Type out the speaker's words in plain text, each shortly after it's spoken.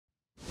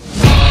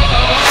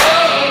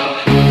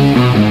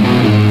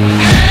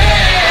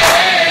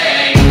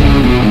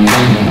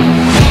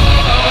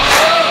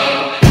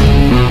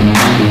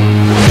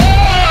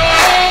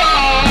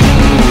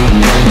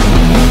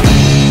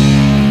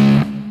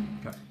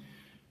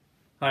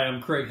Hi,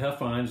 I'm Craig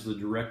Huffines, the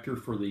director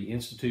for the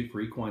Institute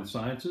for Equine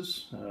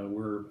Sciences.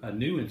 We're a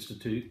new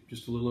institute,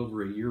 just a little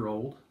over a year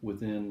old,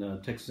 within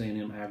Texas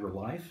A&M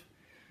AgriLife.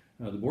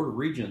 The Board of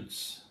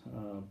Regents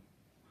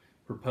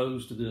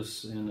proposed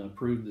this and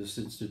approved this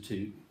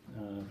institute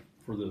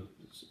for the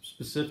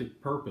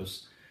specific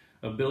purpose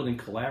of building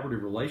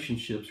collaborative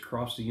relationships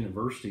across the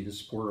university to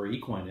support our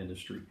equine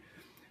industry.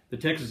 The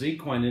Texas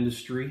equine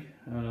industry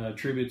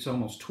attributes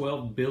almost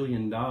 $12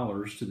 billion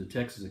to the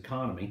Texas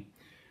economy.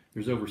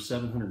 There's over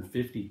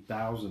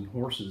 750,000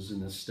 horses in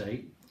this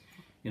state.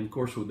 And of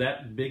course, with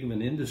that big of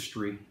an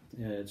industry,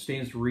 it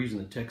stands to reason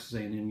that Texas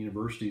A&M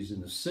University is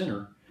in the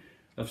center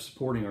of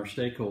supporting our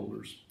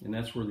stakeholders. And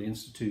that's where the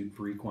Institute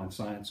for Equine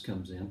Science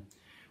comes in.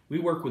 We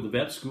work with the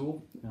vet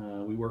school.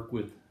 We work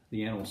with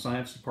the Animal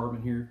Science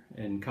Department here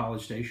in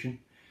College Station,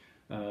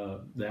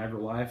 the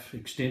AgriLife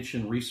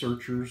Extension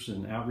researchers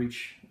and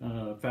outreach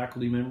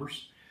faculty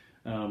members.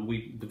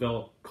 We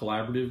develop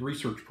collaborative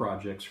research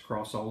projects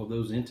across all of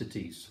those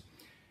entities.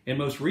 And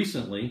most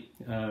recently,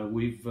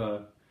 we've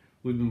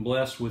been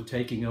blessed with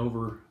taking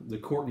over the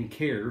Courtney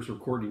Cares, or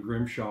Courtney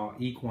Grimshaw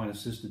Equine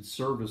Assisted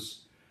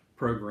Service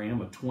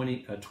program, a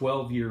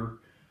 12-year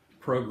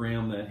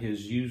program that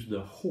has used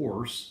the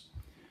horse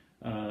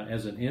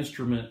as an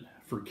instrument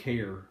for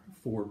care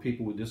for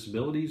people with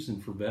disabilities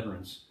and for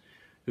veterans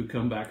who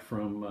come back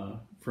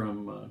from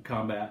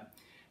combat,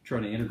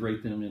 trying to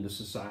integrate them into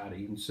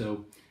society. And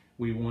so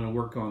we want to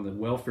work on the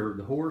welfare of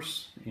the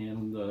horse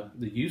and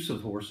the use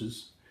of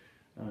horses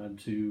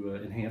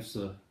to enhance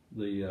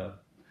the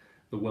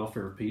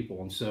welfare of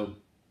people. And so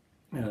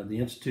the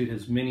Institute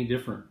has many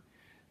different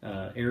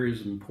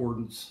areas of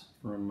importance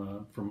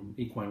from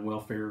equine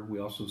welfare. We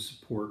also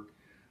support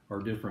our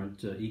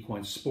different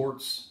equine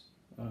sports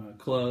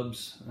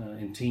clubs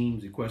and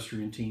teams,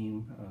 equestrian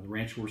team,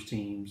 ranch horse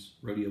teams,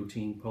 rodeo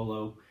team,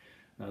 polo,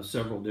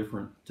 several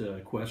different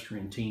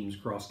equestrian teams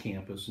across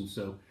campus. And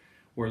so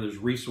where there's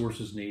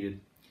resources needed,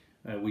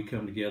 we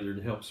come together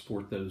to help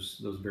support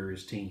those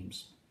various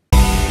teams.